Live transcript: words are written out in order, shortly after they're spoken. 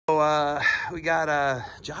we got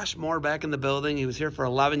Josh Moore back in the building. He was here for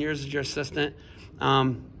 11 years as your assistant.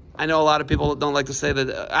 I know a lot of people don't like to say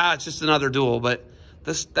that, it's just another duel, but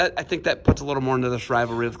I think that puts a little more into this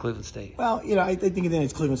rivalry with Cleveland State. Well, you know, I think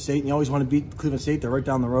it's Cleveland State, and you always want to beat Cleveland State. They're right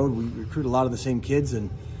down the road. We recruit a lot of the same kids, and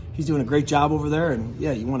he's doing a great job over there. And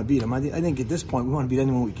yeah, you want to beat him. I think at this point we want to beat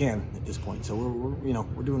anyone we can at this point. So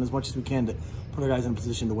we're doing as much as we can to put our guys in a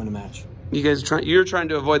position to win a match. You guys you're trying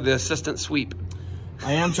to avoid the assistant sweep.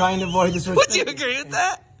 I am trying to avoid the switch. Would you agree with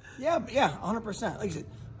that? Yeah, 100%. Like I said,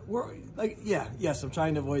 yes, I'm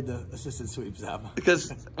trying to avoid the assistant sweeps now.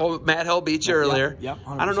 Because Matt Hill beat you earlier. Yep,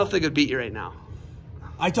 100%. I don't know if they could beat you right now.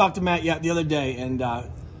 I talked to Matt the other day, and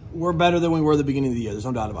we're better than we were at the beginning of the year. There's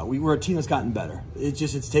no doubt about it. We're a team that's gotten better.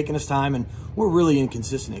 It's taken us time, and we're really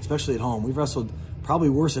inconsistent, especially at home. We've wrestled probably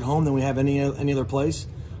worse at home than we have any other place.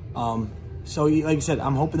 So, like I said,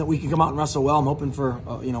 I'm hoping that we can come out and wrestle well. I'm hoping for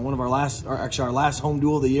one of our last home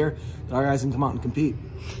duel of the year, that our guys can come out and compete.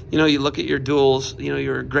 You know, you look at your duels. You know, you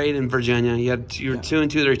were great in Virginia. You were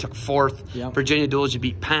 2-2 there. You took 4th. Yep. Virginia duels. You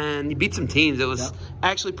beat Penn. You beat some teams. It was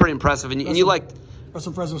actually pretty impressive. And you liked.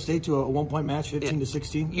 Wrestled Fresno State to a 1-point match,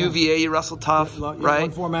 15-16. UVA, you wrestled tough, right?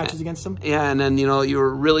 Won 4 matches against them. Yeah, and then, you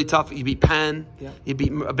were really tough. You beat Penn. Yeah. You beat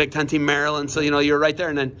a Big Ten team, Maryland. So, you were right there.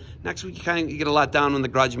 And then next week, you get a lot down in the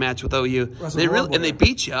grudge match with OU. They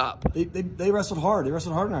beat you up. They wrestled hard. They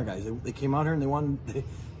wrestled hard on our guys. They came out here and they won.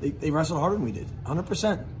 They wrestled harder than we did,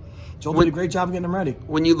 100%. Joel did a great job of getting them ready.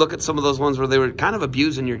 When you look at some of those ones where they were kind of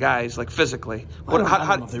abusing your guys, like physically. I don't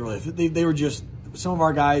know if they really. They were just. Some of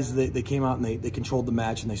our guys, they came out and they controlled the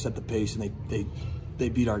match and they set the pace and they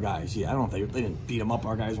beat our guys. Yeah, I don't know if they didn't beat them up.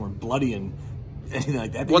 Our guys weren't bloody and anything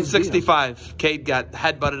like that. 165. Cade got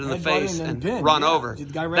headbutted in the face and run over.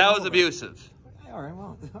 That was abusive. All right,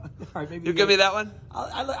 well, all right. Maybe you give me that one?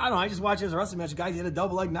 I don't know. I just watched it as a wrestling match. The guy hit a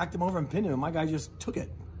double leg, knocked him over and pinned him. My guy just took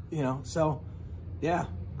it, So, yeah.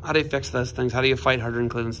 How do you fix those things? How do you fight harder in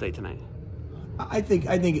Cleveland State tonight? I think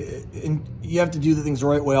you have to do the things the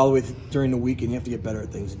right way all the way during the week, and you have to get better at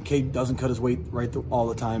things. And Cade doesn't cut his weight all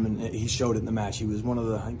the time, and he showed it in the match. He was one of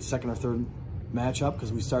the second or third matchup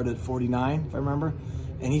because we started at 49, if I remember.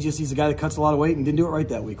 And he's a guy that cuts a lot of weight and didn't do it right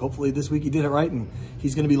that week. Hopefully this week he did it right, and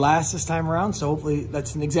he's going to be last this time around. So hopefully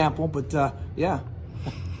that's an example. But yeah.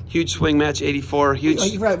 Huge swing match, 84. Huge.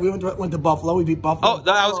 You're right. We went to Buffalo. We beat Buffalo.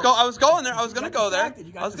 Oh, I was going there. I was going to go there.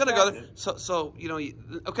 So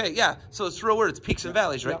okay, yeah. So it's real weird. It's peaks and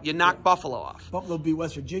valleys, right? You knock Buffalo off. Buffalo beat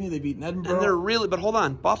West Virginia. They beat Edinburgh. And but hold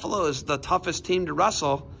on. Buffalo is the toughest team to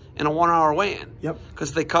wrestle in a 1-hour weigh-in. Yep.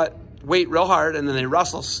 Because they cut weight real hard and then they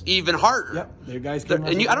wrestle even harder. Yep. Their guys I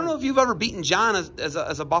don't know if you've ever beaten John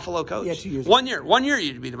as a Buffalo coach. Yeah, 2 years. 1 year. 1 year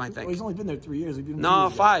you beat him, I think. Well, he's only been there 3 years. We beat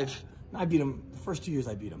him 5. I beat him. First 2 years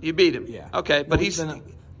I beat him. You beat him? Yeah. Okay, but we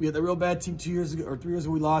had the real bad team 2 years ago, or 3 years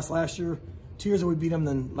ago we lost last year. 2 years ago we beat him,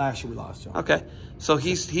 then last year we lost. So. Okay, so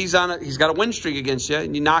he's got a win streak against you,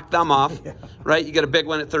 and you knocked them off, right? You got a big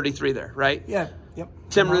win at 33 there, right? Yeah. Yep.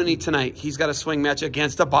 Tim Rooney tonight, he's got a swing match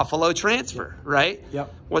against a Buffalo transfer, right?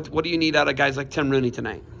 Yep. What do you need out of guys like Tim Rooney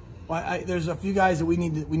tonight? Well, there's a few guys that we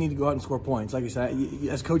need to go out and score points. Like I said,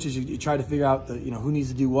 as coaches, you try to figure out who needs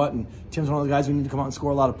to do what, and Tim's one of the guys we need to come out and score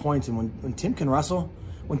a lot of points. And when Tim can wrestle,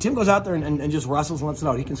 when Tim goes out there and just wrestles and lets it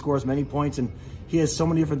out, he can score as many points, and he has so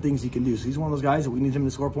many different things he can do. So he's one of those guys that we need him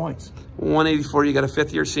to score points. 184, you got a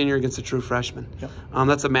fifth-year senior against a true freshman. Yep.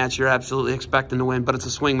 That's a match you're absolutely expecting to win, but it's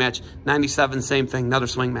a swing match. 97, same thing, another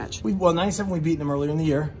swing match. 97, we beat him earlier in the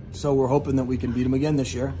year, so we're hoping that we can beat him again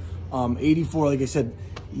this year. 84, like I said,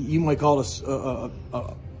 you might call us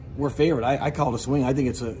we're favored. I call it a swing. I think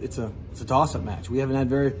it's a toss-up match. We haven't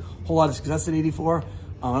had whole lot of success at 84.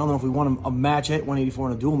 I don't know if we won a match at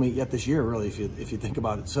 184 in a dual meet yet this year, really, if you think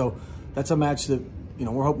about it. So that's a match that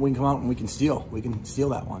we're hoping we can come out and we can steal. We can steal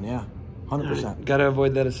that one, yeah, 100%. Right. Got to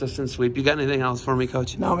avoid that assistant sweep. You got anything else for me,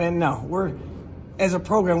 Coach? No, man, no. As a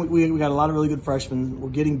program, we got a lot of really good freshmen. We're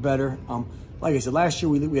getting better. Like I said, last year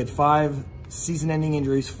we had 5 season-ending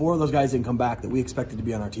injuries. 4 of those guys didn't come back that we expected to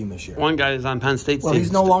be on our team this year. One guy is on Penn State's team. Well,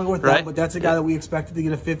 he's no longer with right? them, but that's a guy that we expected to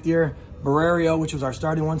get a 5th year. Barrerio, which was our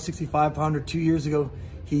starting 165-pounder 2 years ago,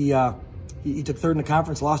 he took 3rd in the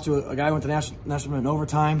conference, lost to a guy who went to national in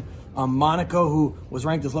overtime. Monaco, who was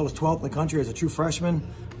ranked as low as 12th in the country as a true freshman.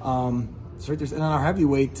 And then our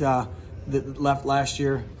heavyweight that left last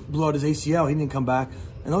year blew out his ACL. He didn't come back.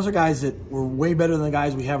 And those are guys that were way better than the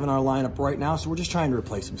guys we have in our lineup right now, so we're just trying to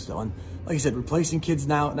replace them still. And like I said, replacing kids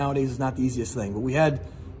nowadays is not the easiest thing. But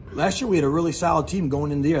last year we had a really solid team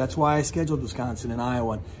going into the year. That's why I scheduled Wisconsin and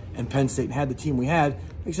Iowa and Penn State and had the team we had.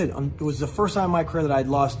 Like I said, it was the first time in my career that I'd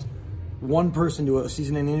lost one person to a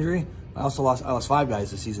season-ending injury. I lost 5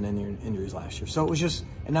 guys this season in injuries last year. So it was just,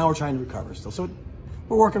 and now we're trying to recover still. So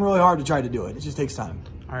we're working really hard to try to do it. It just takes time.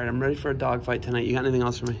 All right, I'm ready for a dogfight tonight. You got anything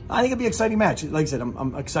else for me? I think it'll be an exciting match. Like I said,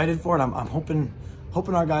 I'm excited for it. I'm hoping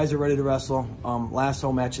our guys are ready to wrestle. Last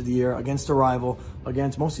home match of the year against a rival.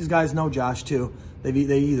 Against most of these guys know Josh too. They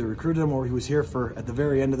either recruited him or he was here at the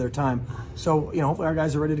very end of their time. So hopefully our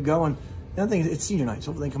guys are ready to go. And the other thing is it's senior night,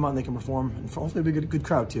 so hopefully they come out and they can perform. And hopefully it'll be a good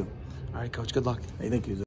crowd too. All right, Coach. Good luck. Hey, thank you.